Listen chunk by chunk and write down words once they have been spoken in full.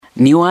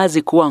Ni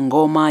wazi kuwa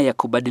ngoma ya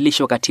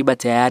kubadilishwa katiba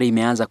tayari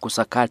imeanza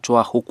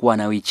kusakatwa, huku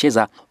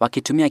wanaoicheza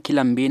wakitumia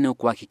kila mbinu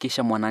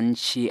kuhakikisha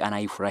mwananchi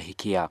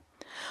anaifurahikia.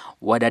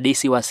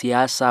 Wadadisi wa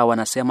siasa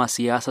wanasema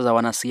siasa za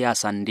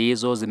wanasiasa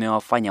ndizo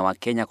zimewafanya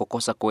Wakenya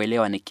kukosa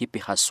kuelewa ni kipi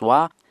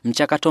haswa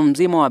mchakato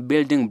mzima wa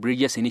Building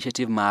Bridges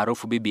Initiative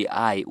maarufu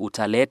BBI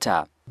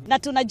utaleta. Na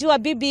tunajua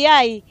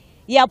BBI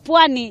ya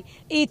Pwani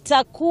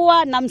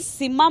itakuwa na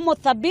msimamo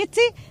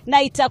thabiti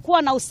na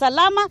itakuwa na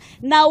usalama,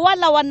 na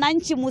wala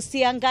wananchi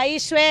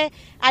msihangaishwe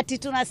ati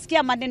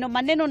tunasikia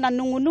maneno na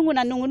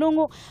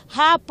nungunungu.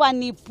 Hapa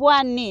ni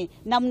Pwani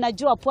na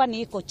mnajua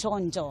Pwani iko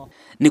chonjo.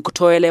 Ni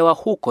kutoelewa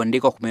huko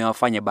ndiko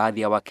kumewafanya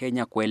baadhi ya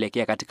Wakenya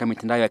kuelekea katika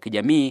mitandao ya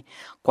kijamii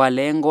kwa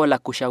lengo la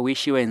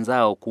kushawishi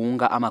wenzao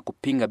kuunga ama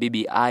kupinga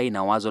BBI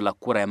na wazo la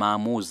kura ya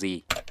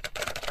maamuzi.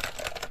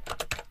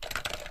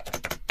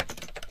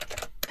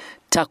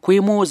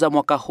 Takwimu za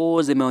mwaka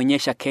huu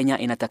zimeonyesha Kenya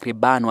ina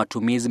takriban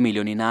watumizi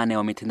milioni 8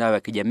 wa mitandao ya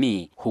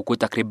kijamii, huku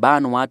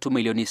takriban watu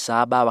milioni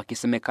 7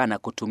 wakisemekana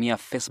kutumia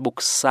Facebook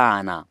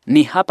sana.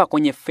 Ni hapa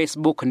kwenye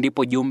Facebook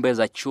ndipo jumbe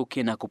za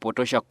chuki na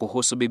kupotosha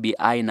kuhusu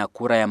BBI na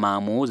kura ya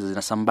maamuzi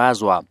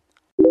zinasambazwa.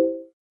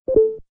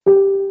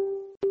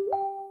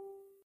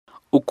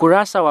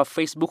 Ukurasa wa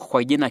Facebook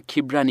kwa jina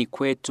Kibra ni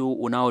Kwetu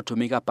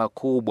unaotumika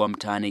pakubwa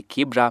mtaani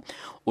Kibra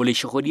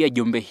ulishuhudia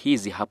jumbe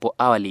hizi hapo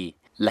awali,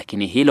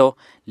 lakini hilo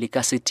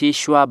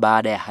likasitishwa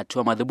baada ya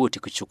hatua madhubuti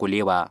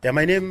kuchukuliwa. Yeah,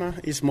 my name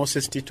is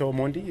Moses Tito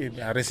Omondi,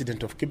 a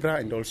resident of Kibra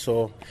and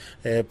also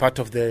part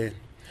of the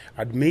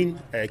admin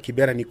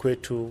Kibera ni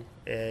Kwetu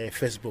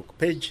Facebook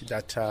page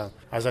that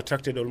has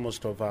attracted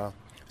almost over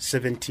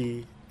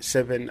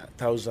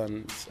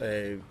 77,000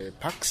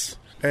 packs.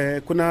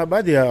 Kuna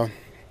baadhi ya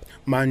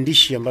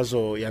maandishi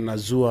ambazo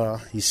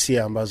yanazua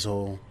hisia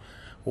ambazo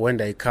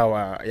huenda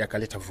ikawa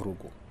yakaleta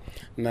vurugu.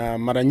 Na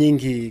mara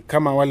nyingi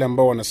kama wale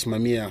ambao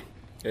wanasimamia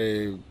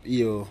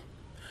hiyo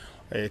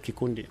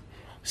kikundi,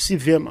 si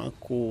vyema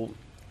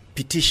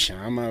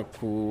kupitisha ama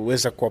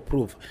kuweza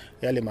kuapprove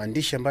yale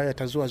maandishi ambayo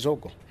yatazua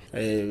zogo.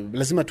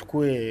 Lazima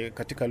tukue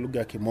katika lugha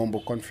ya Kimombo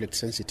conflict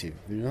sensitive,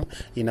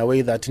 in a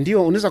way that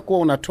ndio unaweza kuwa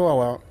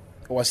unatoa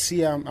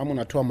wasia ama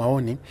unatoa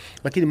maoni,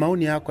 lakini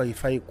maoni yako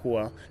haifai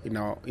kuwa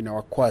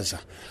inawakwaza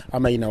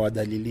ama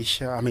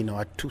inawadhalilisha ama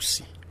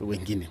inawatusi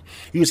wengine.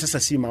 Hiyo sasa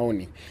si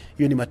maoni,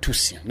 hiyo ni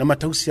matusi. Na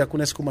matusi,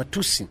 hakuna siku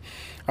matusi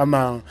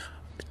ama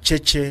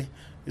cheche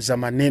za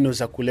maneno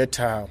za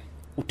kuleta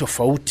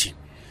utofauti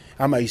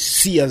ama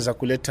hisia za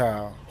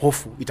kuleta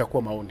hofu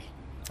itakuwa maoni.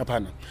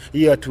 Hapana,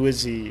 hiyo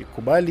hatuwezi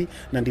kubali,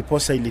 na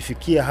ndiposa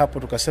ilifikia hapo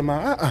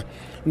tukasema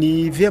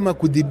ni vyema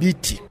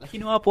kudhibiti.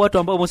 Lakini wapo watu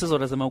ambao sasa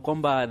wanasema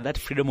kwamba that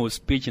freedom of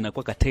speech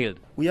inakuwa curtailed.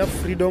 We have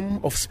freedom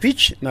of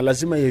speech na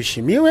lazima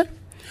iheshimiwe,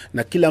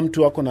 na kila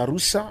mtu wako na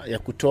ruhusa ya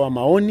kutoa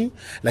maoni,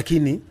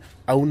 lakini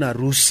hauna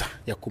ruhusa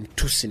ya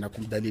kumtusi na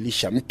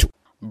kumdhalilisha mtu.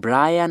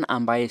 Brian,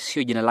 ambaye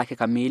sio jina lake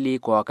kamili,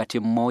 kwa wakati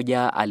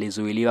mmoja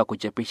alizuiliwa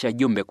kuchapisha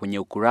jumbe kwenye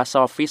ukurasa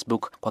wa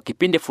Facebook kwa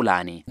kipindi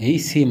fulani. Hii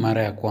si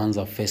mara ya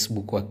kwanza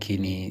Facebook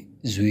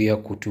wakinizuia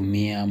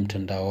kutumia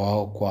mtandao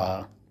wao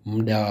kwa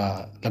muda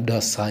wa labda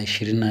wa saa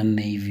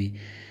 24 hivi,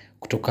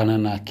 kutokana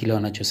na kile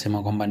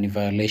wanachosema kwamba ni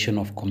violation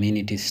of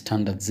community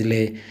standards,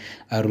 zile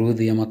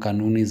arudhi ama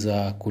kanuni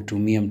za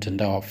kutumia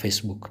mtandao wa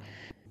Facebook.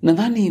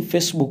 Nadhani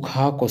Facebook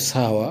hako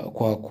sawa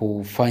kwa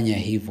kufanya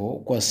hivyo,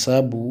 kwa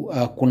sababu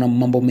kuna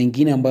mambo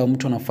mengine ambayo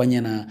mtu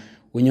anafanya na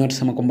wenyewe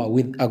watasema kwamba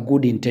with a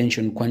good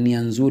intention, kwa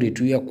nia nzuri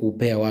tu ya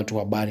kupea watu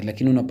habari,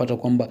 lakini unapata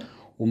kwamba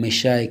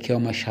umeshaekewa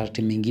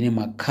masharti mengine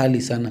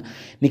makali sana.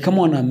 Ni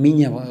kama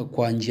wanaminya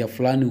kwa njia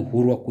fulani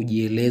uhuru wa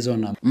kujieleza.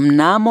 Na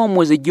mnamo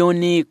mwezi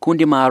Juni,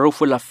 kundi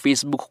maarufu la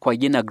Facebook kwa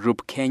jina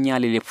Group Kenya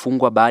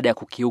lilifungwa baada ya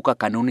kukiuka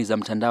kanuni za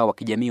mtandao wa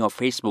kijamii wa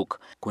Facebook.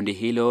 Kundi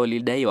hilo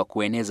lilidaiwa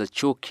kueneza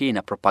chuki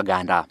na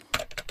propaganda.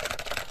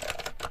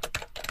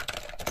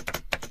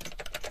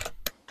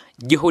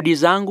 Juhudi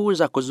zangu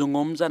za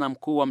kuzungumza na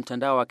mkuu wa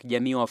mtandao wa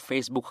kijamii wa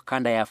Facebook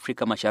kanda ya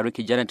Afrika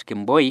Mashariki, Janet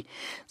Kimboi,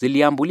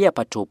 ziliambulia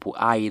patupu.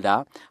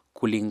 Aidha,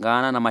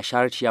 kulingana na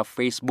masharti ya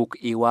Facebook,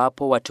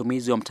 iwapo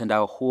watumizi wa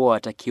mtandao huo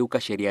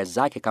watakiuka sheria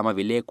zake kama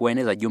vile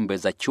kueneza jumbe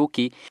za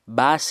chuki,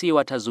 basi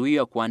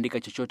watazuiwa kuandika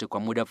chochote kwa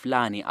muda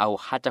fulani au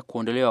hata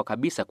kuondolewa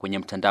kabisa kwenye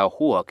mtandao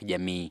huo wa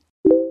kijamii.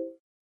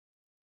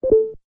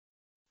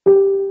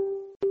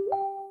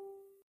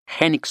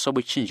 Henrik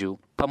Sobuchinju,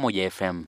 Pamoja FM.